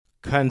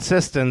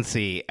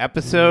Consistency,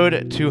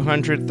 episode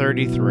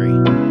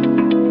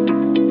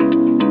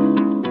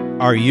 233.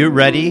 Are you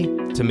ready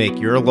to make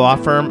your law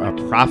firm a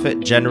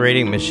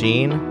profit-generating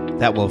machine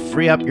that will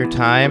free up your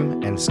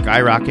time and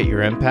skyrocket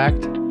your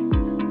impact?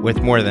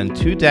 With more than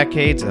 2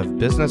 decades of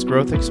business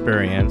growth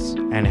experience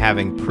and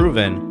having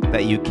proven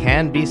that you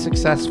can be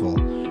successful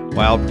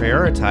while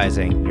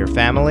prioritizing your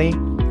family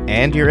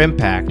and your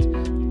impact,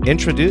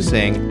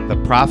 introducing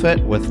the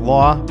Profit with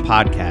Law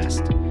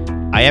podcast.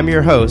 I am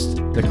your host,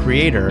 the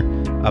creator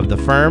of the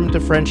Firm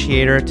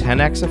Differentiator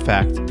 10X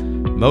Effect,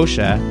 Moshe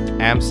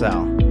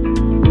Amsel.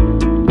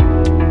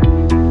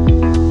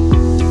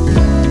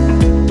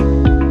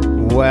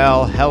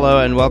 Well, hello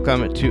and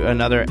welcome to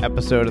another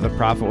episode of the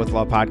Profit with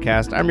Law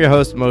podcast. I'm your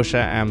host, Moshe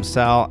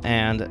Amsel,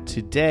 and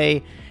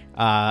today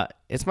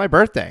it's my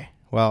birthday.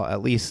 Well,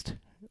 at least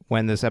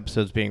when this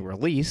episode is being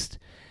released,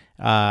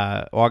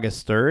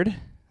 August 3rd.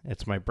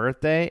 It's my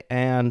birthday,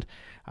 and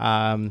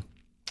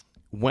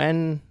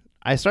when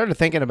I started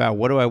thinking about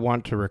what do I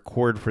want to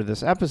record for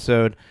this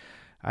episode,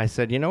 I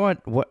said, you know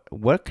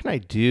what can I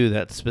do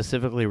that's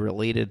specifically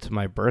related to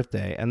my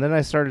birthday? And then I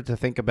started to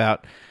think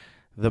about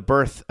the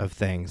birth of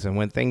things and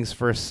when things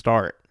first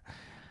start.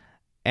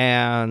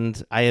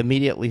 And I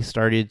immediately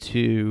started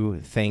to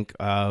think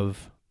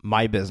of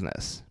my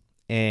business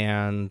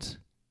and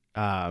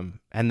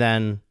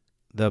then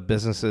the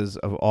businesses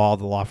of all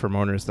the law firm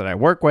owners that I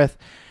work with,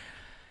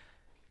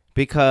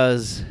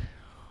 because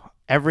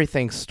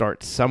everything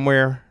starts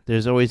somewhere.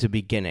 There's always a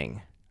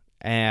beginning,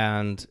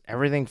 and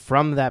everything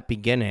from that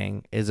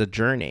beginning is a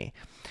journey.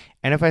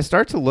 And if I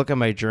start to look at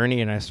my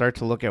journey and I start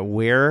to look at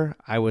where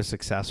I was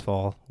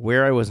successful,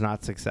 where I was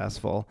not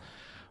successful,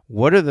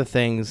 what are the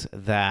things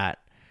that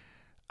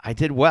I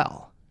did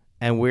well,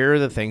 and where are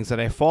the things that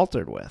I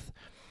faltered with?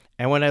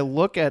 And when I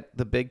look at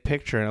the big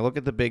picture and I look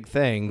at the big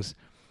things,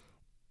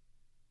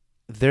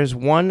 there's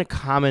one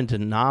common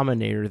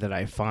denominator that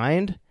I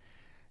find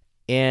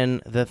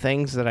in the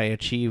things that I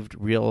achieved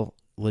real,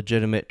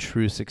 legitimate,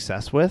 true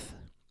success with,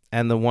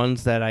 and the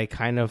ones that I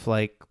kind of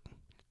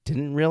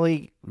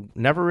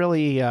never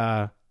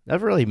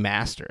really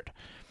mastered.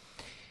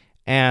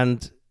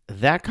 And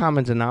that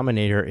common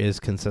denominator is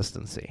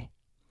consistency.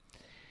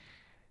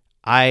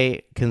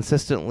 I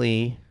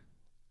consistently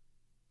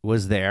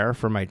was there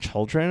for my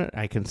children.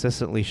 I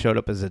consistently showed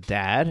up as a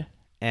dad,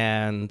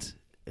 and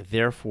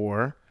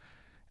therefore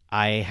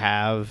I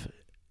have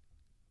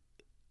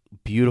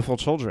beautiful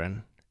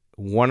children,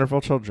 wonderful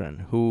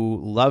children who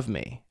love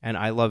me and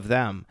I love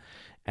them,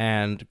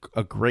 and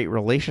a great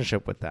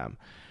relationship with them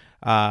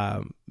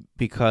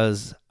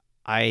because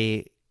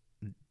I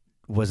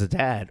was a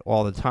dad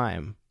all the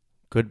time,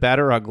 good, bad,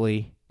 or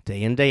ugly,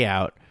 day in, day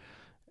out,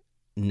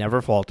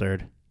 never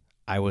faltered.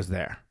 I was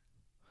there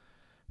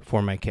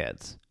for my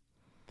kids.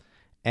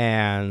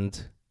 And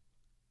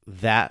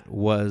that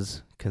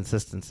was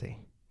consistency.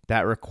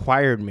 That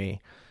required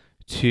me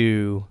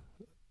to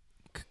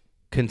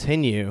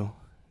continue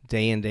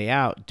day in, day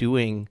out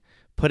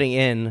putting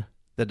in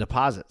the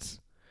deposits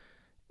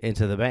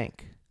into the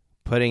bank,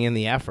 putting in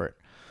the effort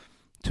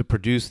to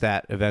produce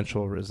that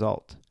eventual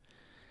result.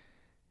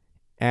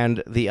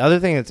 And the other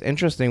thing that's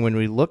interesting when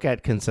we look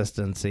at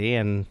consistency,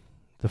 and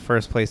the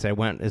first place I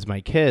went is my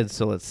kids,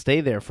 so let's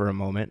stay there for a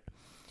moment.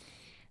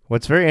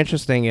 What's very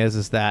interesting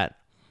is that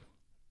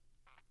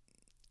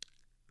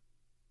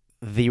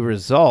the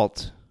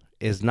result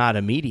is not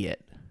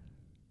immediate,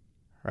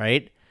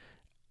 right?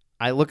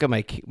 I look at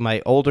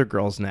my older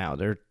girls now.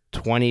 They're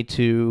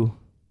 22,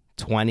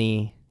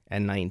 20,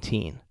 and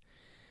 19.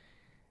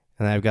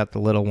 And I've got the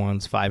little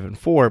ones, 5 and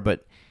 4.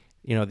 But,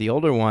 the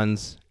older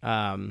ones,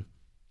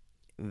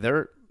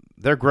 they're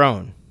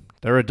grown.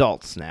 They're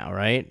adults now,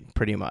 right?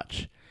 Pretty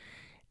much.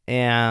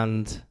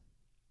 And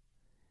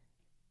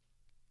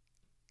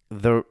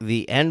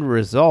the end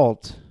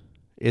result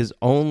is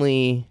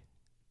only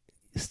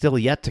still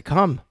yet to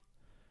come,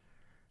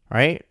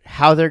 right?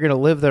 How they're going to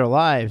live their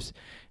lives,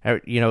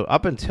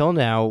 up until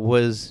now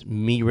was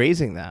me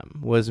raising them,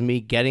 was me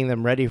getting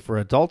them ready for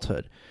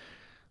adulthood.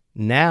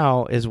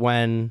 Now is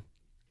when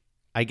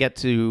I get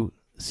to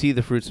see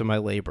the fruits of my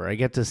labor. I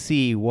get to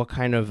see what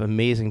kind of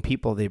amazing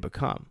people they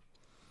become.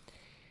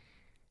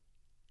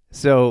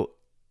 So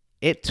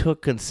it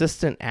took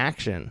consistent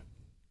action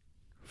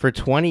for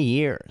 20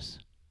 years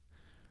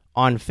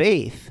on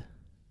faith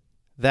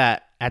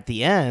that at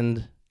the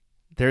end,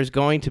 there's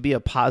going to be a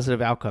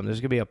positive outcome. There's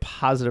going to be a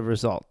positive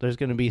result. There's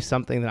going to be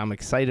something that I'm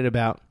excited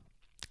about,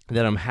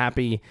 that I'm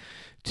happy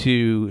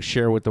to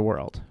share with the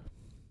world.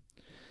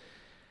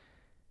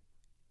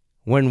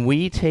 When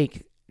we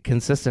take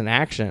consistent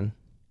action,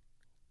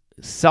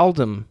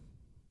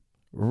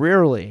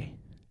 rarely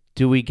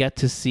do we get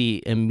to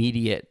see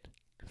immediate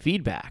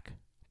feedback,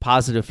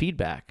 positive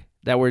feedback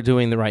that we're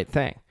doing the right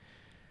thing.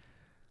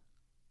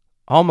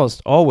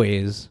 Almost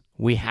always,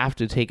 we have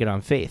to take it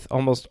on faith.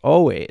 Almost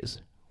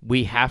always,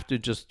 we have to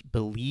just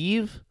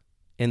believe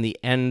in the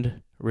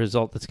end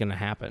result that's going to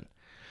happen.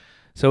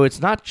 So it's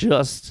not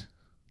just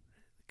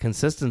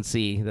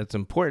consistency that's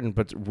important,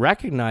 but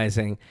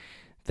recognizing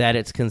that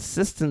it's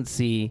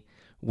consistency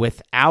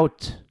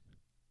without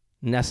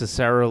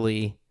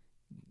necessarily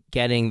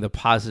getting the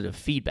positive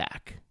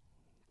feedback,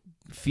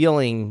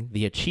 feeling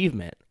the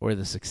achievement or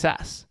the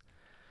success.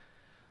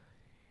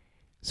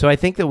 So I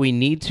think that we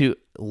need to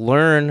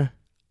learn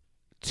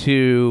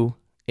to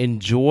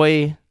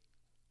enjoy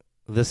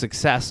the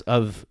success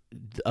of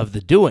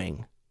the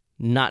doing,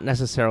 not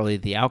necessarily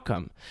the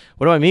outcome.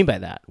 What do I mean by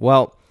that?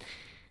 Well,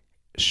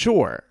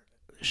 sure,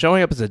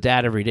 showing up as a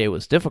dad every day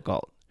was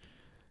difficult,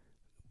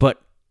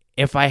 but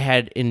if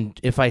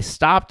I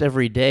stopped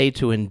every day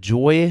to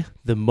enjoy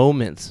the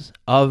moments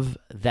of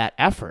that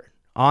effort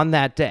on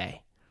that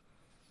day,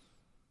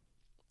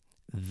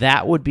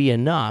 that would be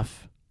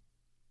enough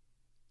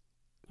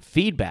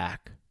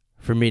feedback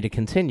for me to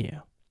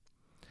continue.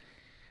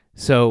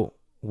 So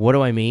what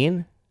do I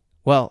mean?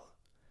 Well,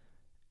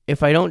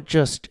 if I don't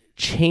just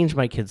change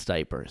my kids'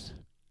 diapers,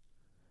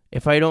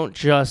 if I don't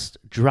just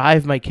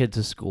drive my kid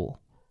to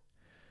school,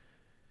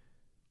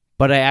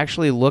 but I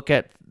actually look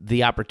at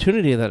the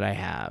opportunity that I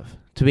have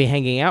to be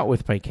hanging out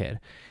with my kid,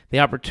 the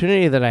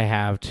opportunity that I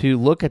have to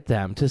look at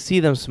them, to see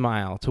them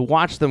smile, to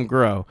watch them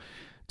grow,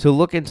 to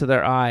look into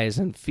their eyes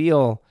and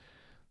feel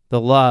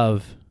the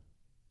love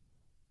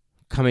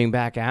coming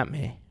back at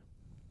me.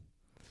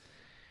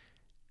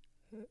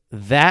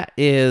 That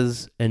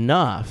is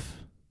enough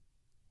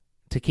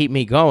to keep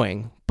me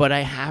going, but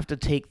I have to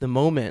take the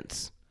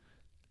moments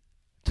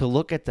to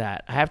look at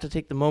that. I have to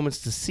take the moments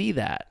to see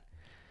that.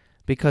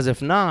 Because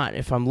if not,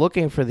 if I'm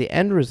looking for the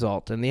end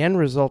result and the end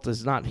result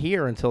is not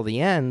here until the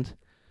end,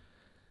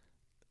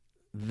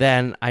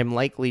 then I'm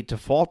likely to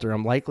falter.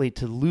 I'm likely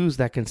to lose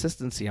that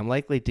consistency. I'm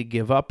likely to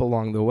give up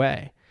along the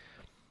way.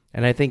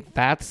 And I think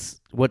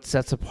that's what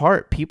sets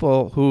apart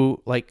people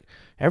who, like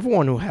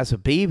everyone who has a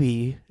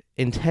baby,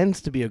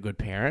 intends to be a good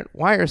parent.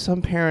 Why are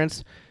some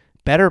parents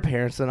better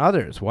parents than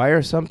others? Why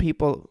are some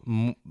people,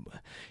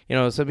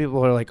 some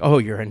people are like, oh,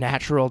 you're a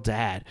natural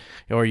dad,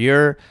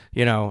 or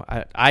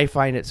I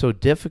find it so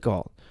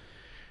difficult.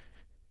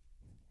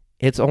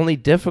 It's only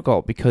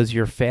difficult because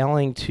you're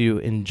failing to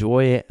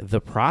enjoy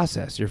the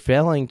process. You're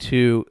failing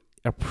to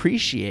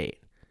appreciate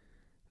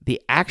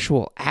the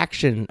actual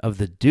action of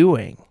the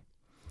doing.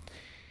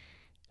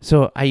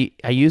 So I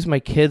use my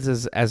kids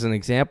as an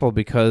example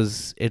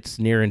because it's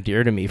near and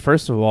dear to me,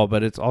 first of all,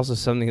 but it's also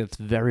something that's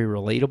very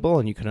relatable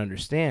and you can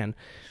understand.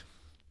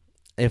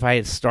 If I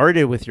had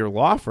started with your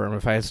law firm,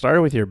 if I had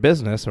started with your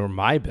business or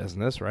my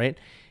business, right,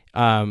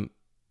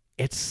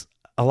 it's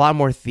a lot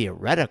more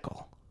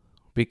theoretical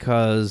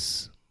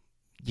because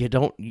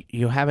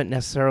you haven't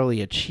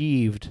necessarily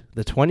achieved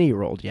the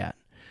 20-year-old yet.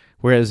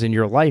 Whereas in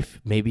your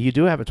life, maybe you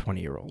do have a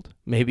 20-year-old.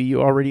 Maybe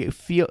you already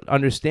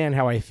understand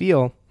how I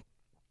feel,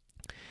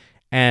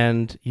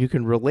 and you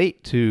can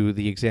relate to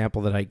the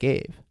example that I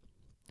gave.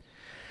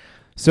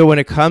 So when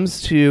it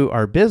comes to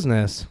our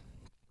business,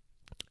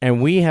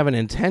 and we have an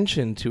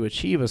intention to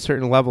achieve a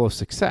certain level of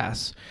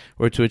success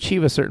or to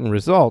achieve a certain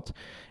result,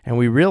 and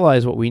we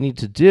realize what we need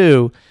to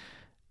do,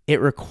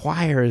 it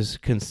requires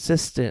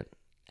consistent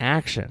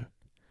action.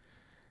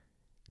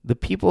 The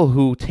people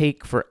who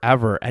take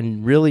forever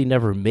and really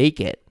never make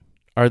it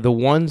are the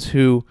ones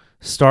who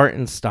start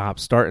and stop,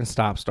 start and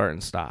stop, start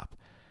and stop.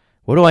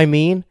 What do I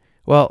mean?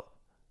 Well,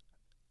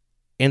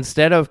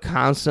 instead of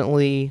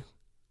constantly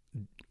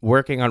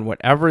working on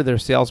whatever their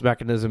sales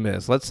mechanism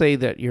is, let's say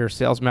that your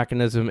sales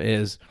mechanism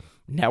is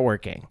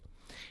networking.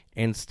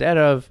 Instead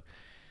of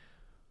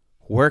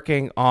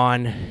working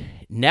on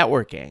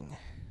networking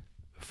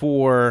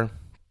for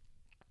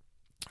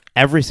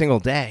every single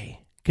day,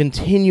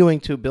 continuing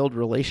to build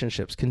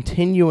relationships,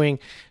 continuing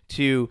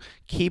to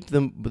keep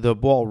the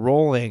ball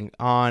rolling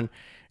on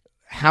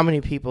how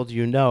many people do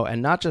you know,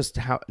 and not just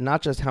how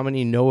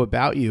many know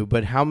about you,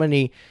 but how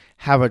many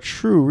have a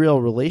true, real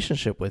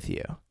relationship with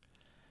you.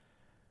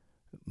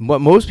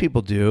 What most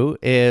people do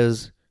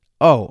is,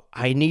 oh,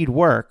 I need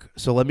work,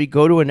 so let me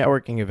go to a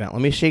networking event.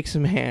 Let me shake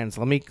some hands.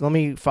 Let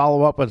me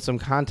follow up on some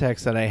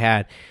contacts that I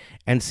had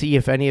and see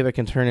if any of it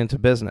can turn into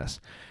business.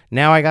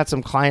 Now I got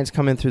some clients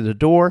coming through the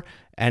door,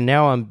 and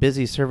now I'm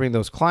busy serving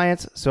those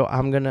clients, so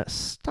I'm going to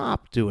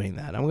stop doing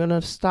that. I'm going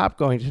to stop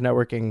going to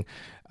networking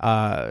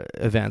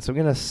events. I'm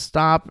going to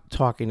stop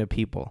talking to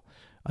people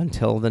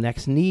until the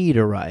next need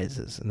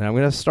arises, and then I'm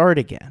going to start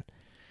again.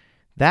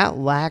 That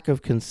lack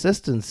of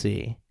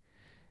consistency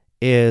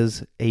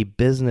is a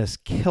business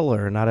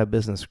killer, not a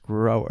business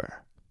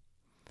grower.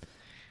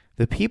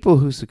 The people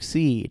who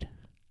succeed,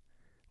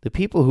 the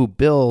people who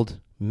build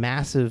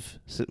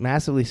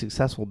massively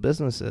successful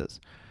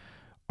businesses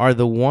are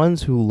the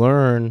ones who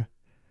learn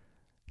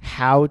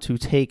how to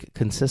take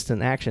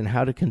consistent action,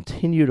 how to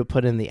continue to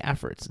put in the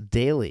efforts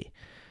daily.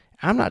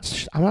 I'm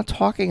not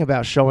talking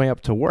about showing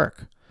up to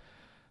work,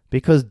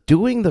 because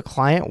doing the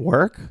client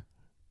work,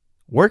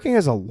 working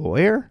as a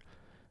lawyer,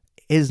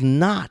 is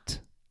not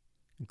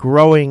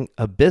growing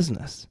a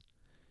business.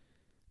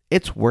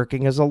 It's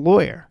working as a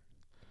lawyer.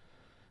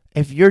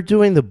 If you're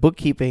doing the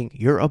bookkeeping,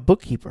 you're a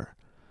bookkeeper.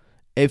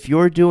 If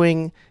you're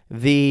doing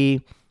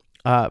the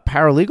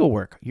paralegal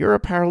work, you're a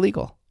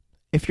paralegal.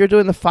 If you're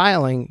doing the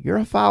filing, you're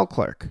a file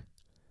clerk.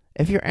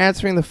 If you're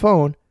answering the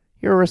phone,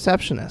 you're a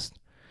receptionist.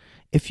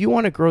 If you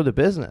want to grow the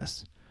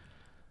business,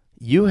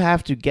 you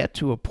have to get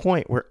to a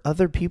point where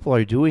other people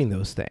are doing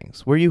those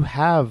things, where you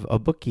have a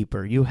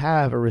bookkeeper, you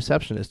have a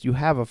receptionist, you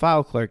have a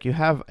file clerk, you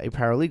have a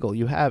paralegal,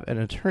 you have an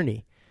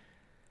attorney.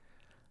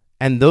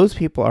 And those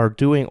people are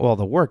doing all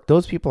the work.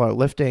 Those people are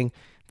lifting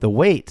the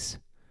weights,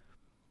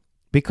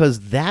 because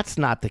that's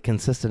not the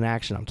consistent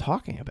action I'm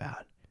talking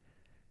about.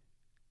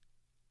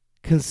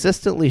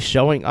 Consistently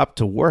showing up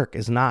to work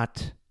is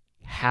not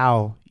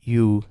how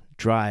you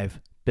drive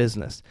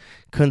business.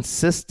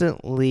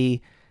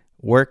 Consistently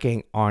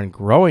working on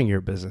growing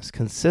your business,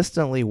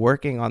 consistently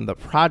working on the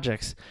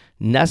projects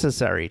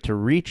necessary to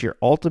reach your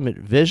ultimate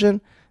vision,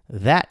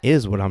 that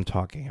is what I'm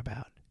talking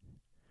about.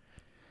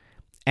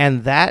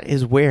 And that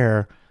is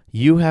where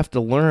you have to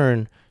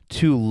learn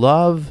to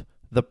love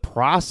the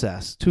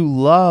process, to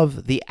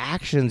love the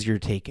actions you're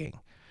taking.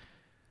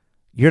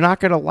 You're not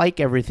going to like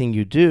everything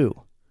you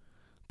do,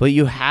 but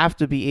you have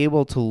to be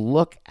able to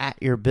look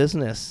at your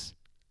business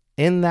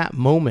in that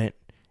moment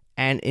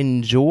and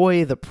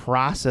enjoy the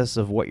process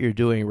of what you're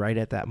doing right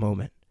at that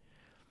moment.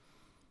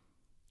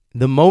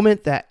 The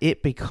moment that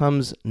it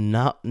becomes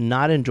not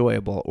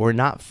enjoyable or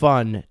not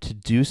fun to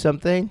do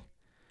something,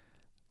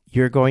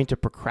 you're going to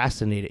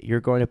procrastinate it.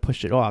 You're going to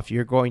push it off.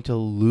 You're going to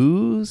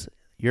lose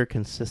your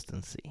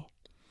consistency.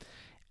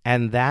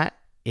 And that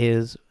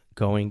is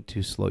going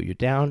to slow you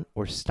down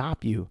or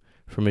stop you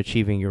from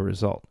achieving your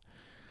result.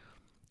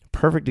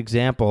 Perfect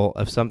example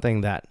of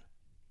something that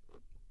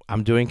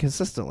I'm doing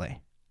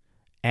consistently,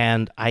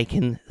 and I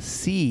can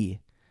see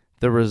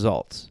the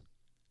results.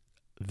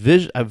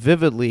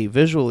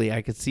 Visually,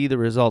 I could see the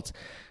results.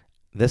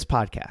 This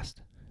podcast,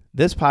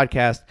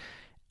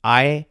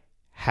 I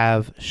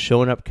have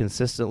shown up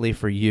consistently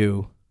for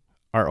you,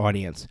 our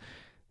audience.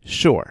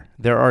 Sure,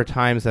 there are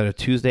times that a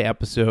Tuesday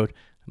episode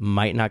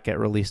might not get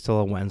released till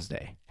a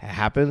Wednesday. It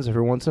happens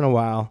every once in a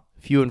while,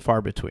 few and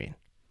far between.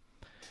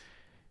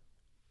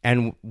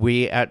 And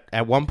we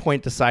at one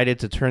point decided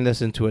to turn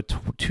this into a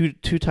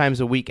two times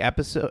a week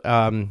episode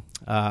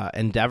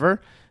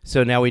endeavor.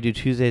 So now we do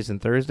Tuesdays and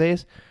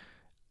Thursdays.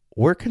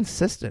 We're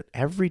consistent.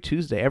 Every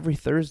Tuesday, every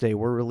Thursday,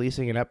 we're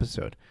releasing an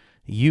episode.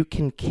 You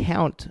can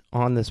count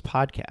on this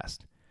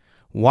podcast.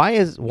 Why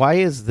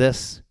is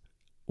this,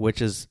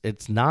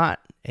 it's not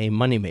a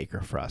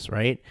moneymaker for us,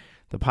 right?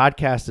 The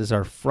podcast is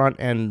our front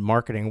end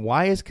marketing.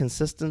 Why is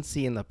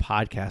consistency in the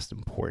podcast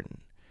important?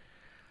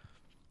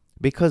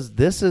 Because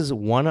this is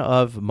one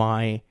of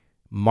my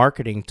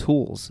marketing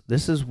tools.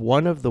 This is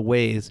one of the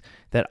ways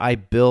that I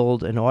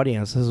build an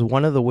audience. This is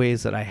one of the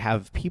ways that I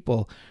have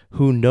people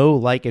who know,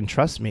 like, and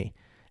trust me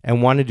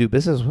and want to do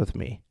business with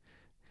me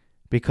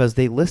because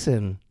they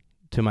listen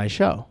to my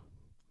show.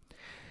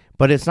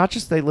 But it's not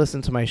just they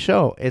listen to my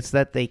show, it's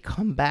that they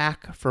come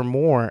back for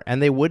more, and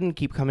they wouldn't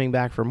keep coming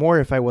back for more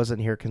if I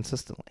wasn't here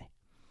consistently.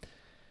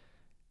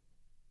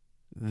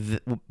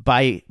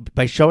 By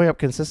showing up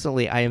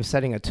consistently, I am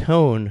setting a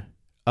tone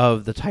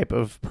of the type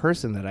of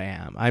person that I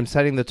am. I'm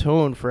setting the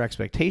tone for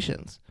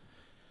expectations.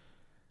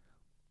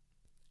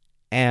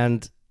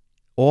 And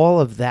all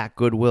of that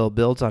goodwill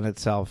builds on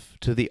itself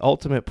to the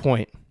ultimate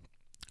point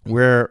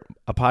where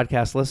a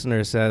podcast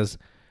listener says,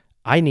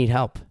 I need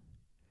help.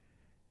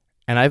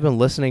 And I've been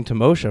listening to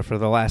Moshe for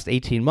the last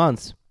 18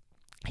 months.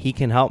 He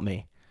can help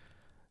me.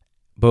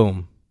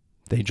 Boom.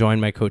 They join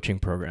my coaching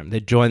program. They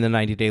join the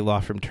 90-day law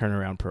firm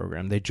turnaround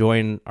program. They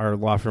join our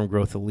law firm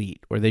growth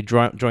elite, or they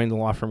join the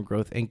law firm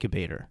growth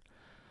incubator.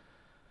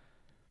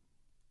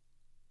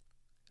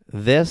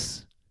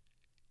 This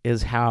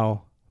is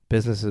how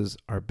businesses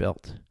are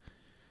built.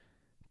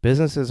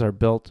 Businesses are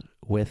built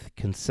with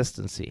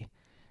consistency,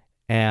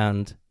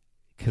 and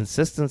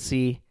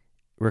consistency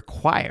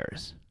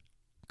requires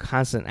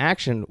constant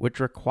action, which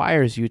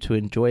requires you to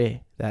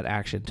enjoy that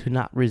action, to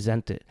not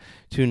resent it,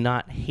 to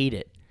not hate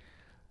it,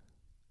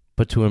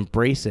 but to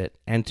embrace it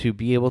and to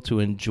be able to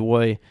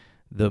enjoy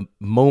the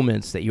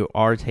moments that you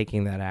are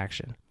taking that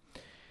action.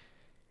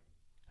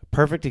 A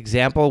perfect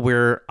example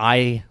where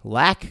I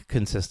lack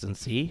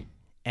consistency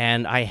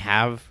and I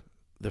have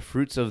the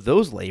fruits of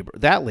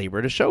that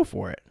labor to show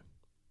for it.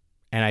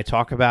 And I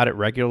talk about it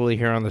regularly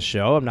here on the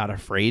show. I'm not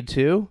afraid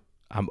to.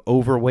 I'm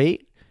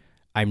overweight.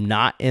 I'm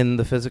not in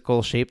the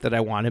physical shape that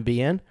I want to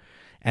be in.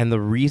 And the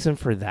reason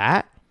for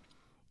that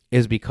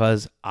is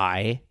because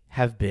I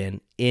have been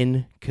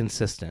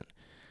inconsistent.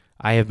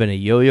 I have been a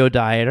yo-yo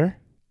dieter.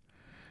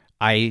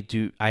 I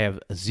have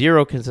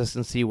zero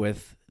consistency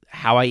with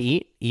how I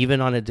eat,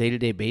 even on a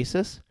day-to-day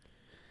basis.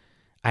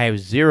 I have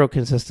zero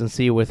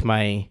consistency with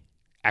my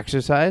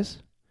exercise.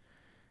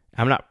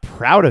 I'm not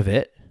proud of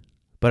it,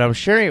 but I'm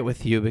sharing it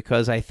with you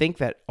because I think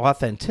that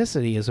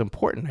authenticity is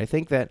important. I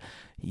think that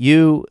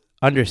you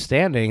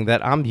understanding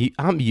that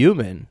I'm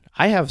human.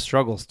 I have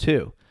struggles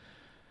too.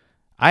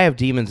 I have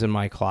demons in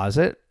my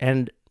closet,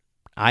 and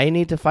I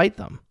need to fight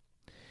them.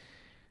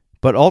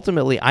 But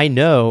ultimately, I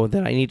know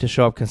that I need to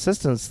show up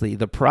consistently.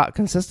 The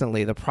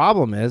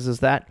problem is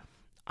that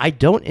I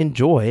don't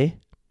enjoy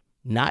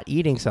not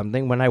eating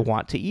something when I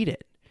want to eat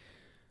it.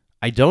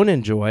 I don't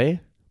enjoy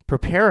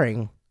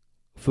preparing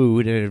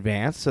food in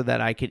advance so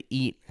that I could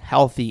eat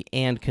healthy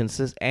and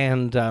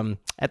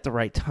at the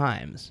right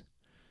times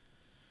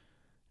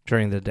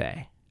during the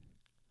day.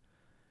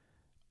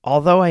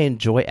 Although I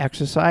enjoy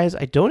exercise,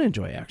 I don't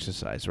enjoy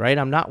exercise, right?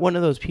 I'm not one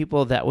of those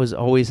people that was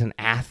always an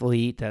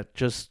athlete that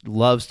just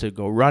loves to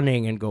go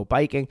running and go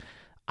biking.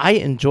 I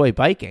enjoy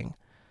biking,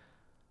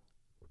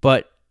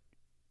 but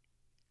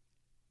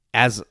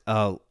as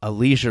a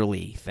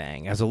leisurely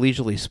thing, as a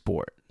leisurely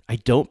sport. I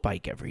don't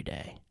bike every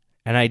day,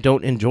 and I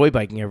don't enjoy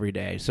biking every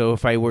day. So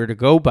if I were to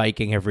go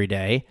biking every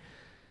day,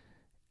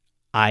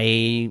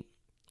 I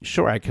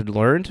could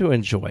learn to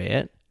enjoy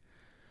it,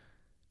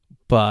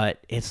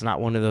 but it's not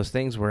one of those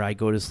things where I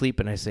go to sleep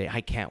and I say, I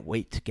can't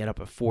wait to get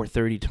up at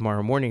 4:30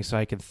 tomorrow morning so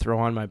I can throw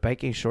on my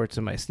biking shorts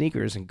and my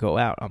sneakers and go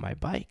out on my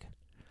bike.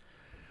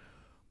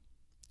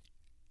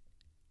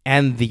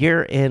 And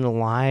therein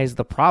lies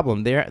the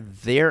problem.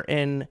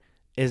 Therein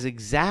is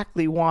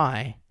exactly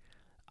why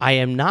I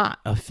am not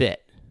a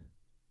fit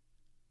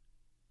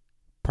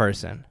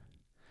person.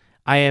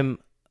 I am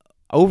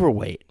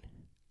overweight.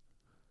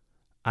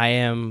 I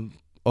am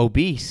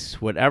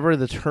obese, whatever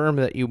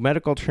the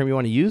medical term you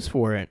want to use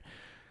for it.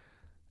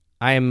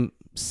 I am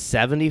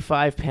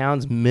 75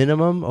 pounds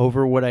minimum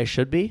over what I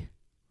should be.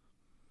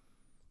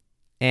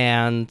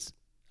 And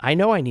I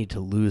know I need to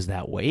lose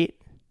that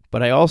weight,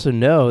 but I also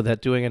know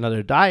that doing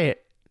another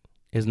diet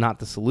is not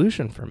the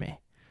solution for me.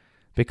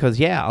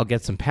 Because, I'll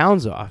get some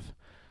pounds off,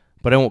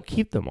 but I won't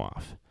keep them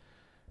off.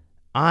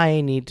 I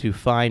need to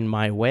find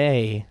my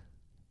way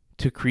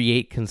to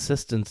create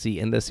consistency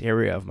in this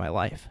area of my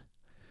life.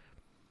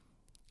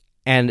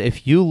 And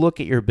if you look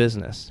at your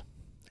business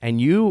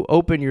and you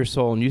open your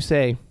soul and you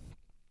say,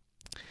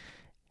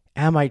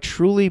 am I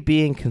truly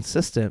being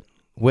consistent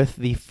with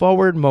the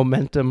forward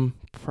momentum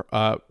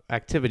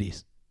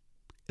activities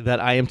that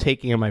I am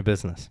taking in my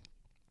business?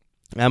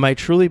 Am I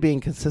truly being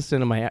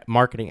consistent in my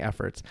marketing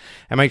efforts?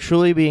 Am I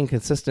truly being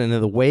consistent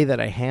in the way that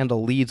I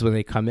handle leads when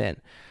they come in?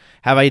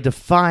 Have I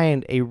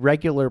defined a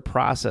regular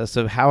process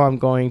of how I'm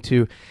going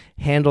to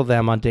handle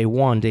them on day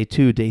 1, day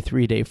 2, day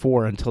 3, day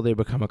 4 until they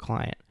become a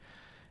client?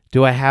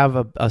 Do I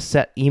have a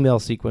set email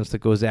sequence that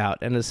goes out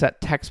and a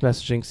set text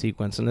messaging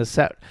sequence and a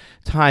set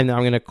time that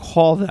I'm going to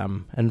call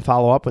them and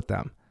follow up with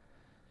them?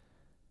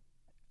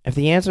 If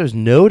the answer is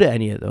no to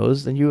any of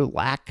those, then you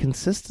lack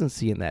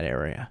consistency in that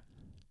area.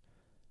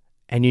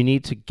 And you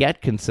need to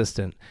get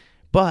consistent.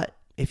 But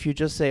if you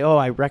just say,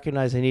 I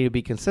recognize I need to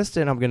be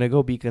consistent, I'm going to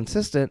go be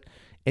consistent,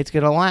 it's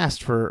going to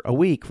last for a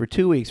week, for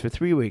 2 weeks, for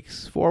 3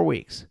 weeks, 4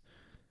 weeks.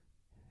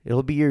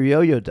 It'll be your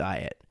yo-yo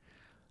diet.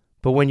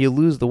 But when you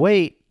lose the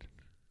weight,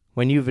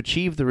 when you've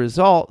achieved the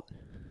result,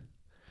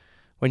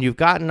 when you've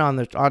gotten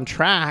on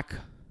track,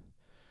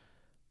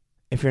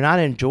 if you're not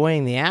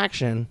enjoying the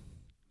action,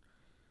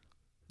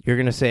 you're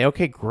going to say,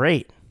 okay,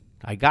 great.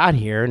 I got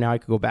here. Now I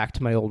can go back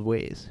to my old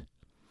ways.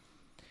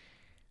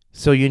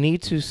 So you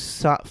need to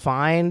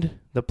find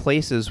the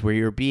places where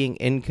you're being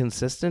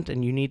inconsistent,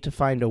 and you need to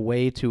find a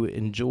way to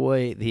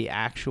enjoy the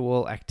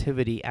actual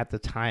activity at the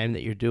time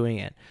that you're doing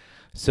it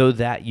so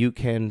that you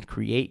can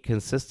create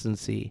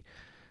consistency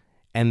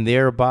and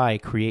thereby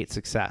create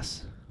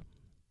success.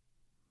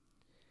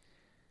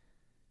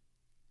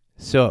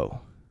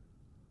 So,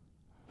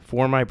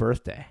 for my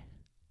birthday,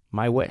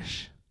 my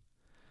wish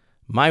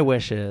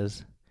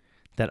is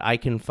that I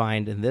can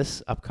find in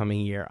this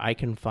upcoming year, I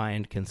can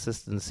find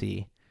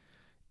consistency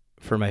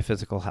for my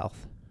physical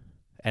health.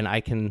 And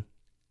I can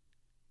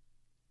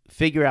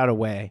figure out a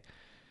way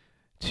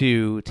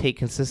to take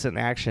consistent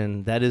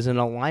action that is in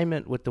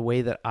alignment with the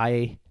way that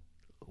I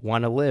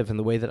want to live and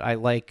the way that I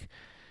like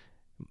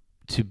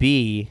to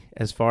be,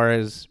 as far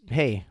as,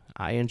 hey,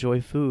 I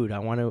enjoy food. I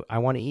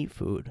want to eat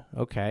food.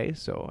 Okay,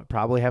 so I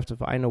probably have to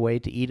find a way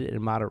to eat it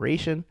in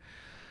moderation,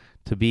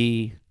 to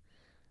be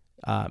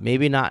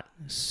maybe not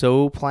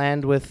so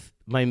planned with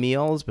my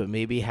meals, but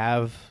maybe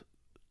have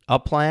a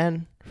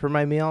plan for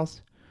my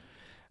meals.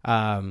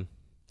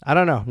 I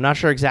don't know. I'm not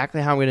sure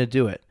exactly how I'm going to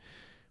do it,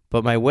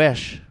 but my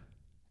wish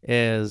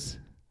is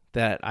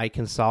that I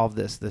can solve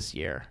this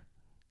year,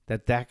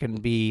 that can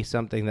be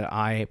something that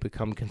I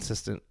become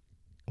consistent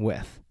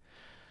with.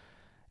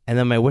 And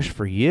then my wish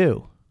for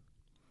you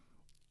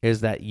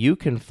is that you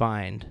can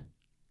find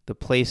the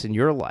place in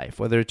your life,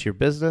 whether it's your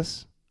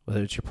business,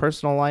 whether it's your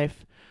personal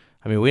life.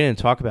 I mean, we didn't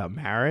talk about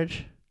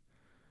marriage.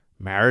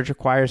 Marriage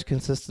requires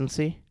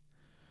consistency.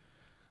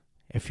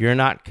 If you're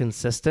not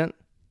consistent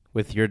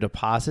with your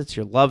deposits,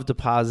 your love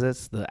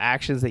deposits, the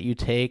actions that you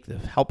take, the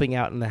helping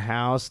out in the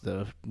house,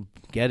 the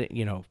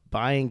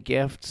buying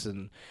gifts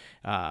and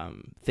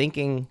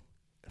thinking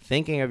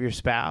of your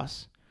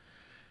spouse,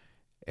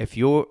 if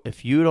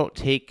you don't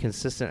take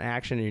consistent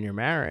action in your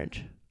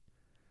marriage,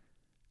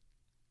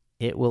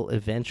 it will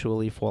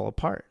eventually fall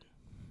apart.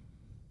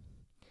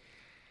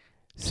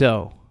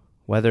 So,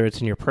 whether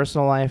it's in your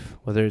personal life,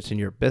 whether it's in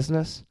your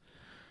business,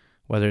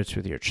 whether it's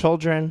with your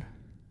children,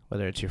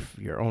 whether it's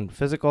your own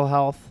physical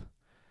health,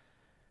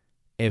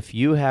 if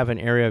you have an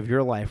area of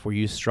your life where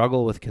you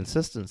struggle with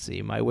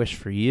consistency, my wish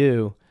for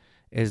you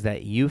is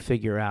that you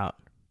figure out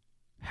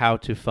how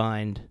to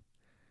find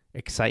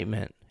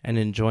excitement and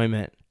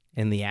enjoyment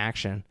in the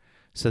action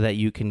so that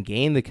you can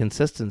gain the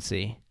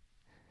consistency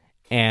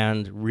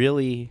and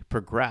really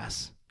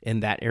progress in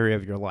that area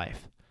of your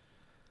life.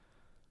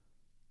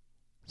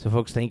 So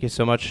folks, thank you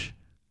so much.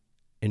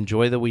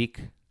 Enjoy the week.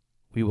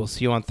 We will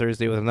see you on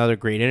Thursday with another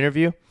great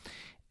interview.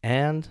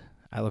 And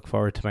I look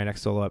forward to my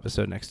next solo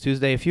episode next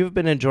Tuesday. If you've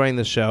been enjoying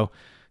the show,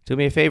 do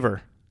me a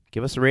favor.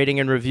 Give us a rating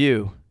and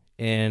review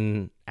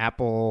in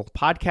Apple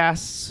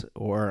Podcasts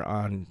or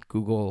on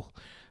Google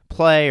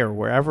Play or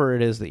wherever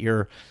it is that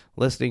you're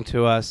listening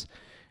to us.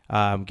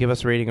 Give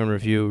us a rating and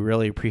review.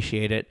 Really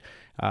appreciate it.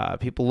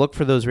 People look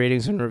for those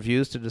ratings and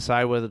reviews to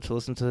decide whether to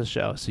listen to the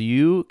show. So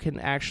you can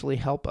actually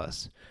help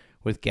us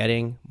with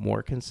getting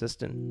more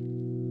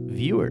consistent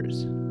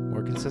viewers,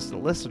 more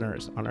consistent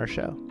listeners on our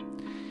show.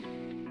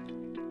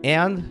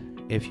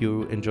 And if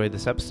you enjoyed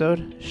this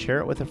episode, share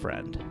it with a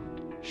friend.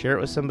 Share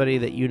it with somebody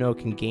that you know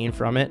can gain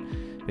from it,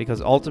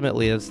 because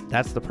ultimately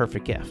that's the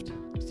perfect gift.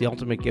 It's the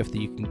ultimate gift that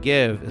you can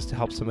give is to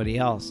help somebody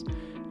else.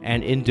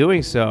 And in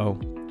doing so,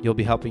 you'll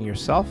be helping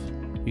yourself.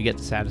 You get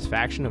the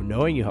satisfaction of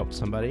knowing you helped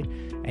somebody,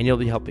 and you'll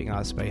be helping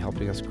us by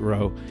helping us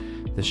grow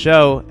the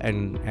show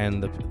and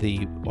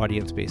the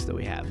audience base that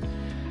we have.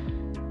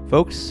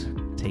 Folks,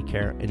 take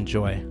care.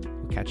 Enjoy.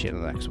 We'll catch you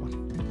in the next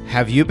one.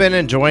 Have you been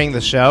enjoying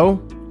the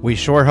show? We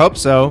sure hope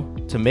so.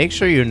 To make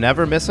sure you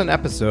never miss an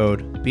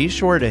episode, be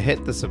sure to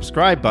hit the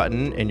subscribe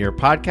button in your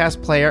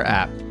podcast player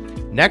app.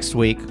 Next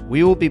week,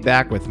 we will be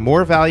back with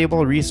more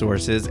valuable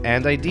resources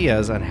and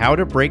ideas on how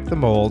to break the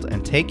mold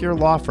and take your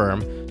law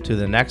firm to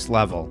the next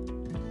level.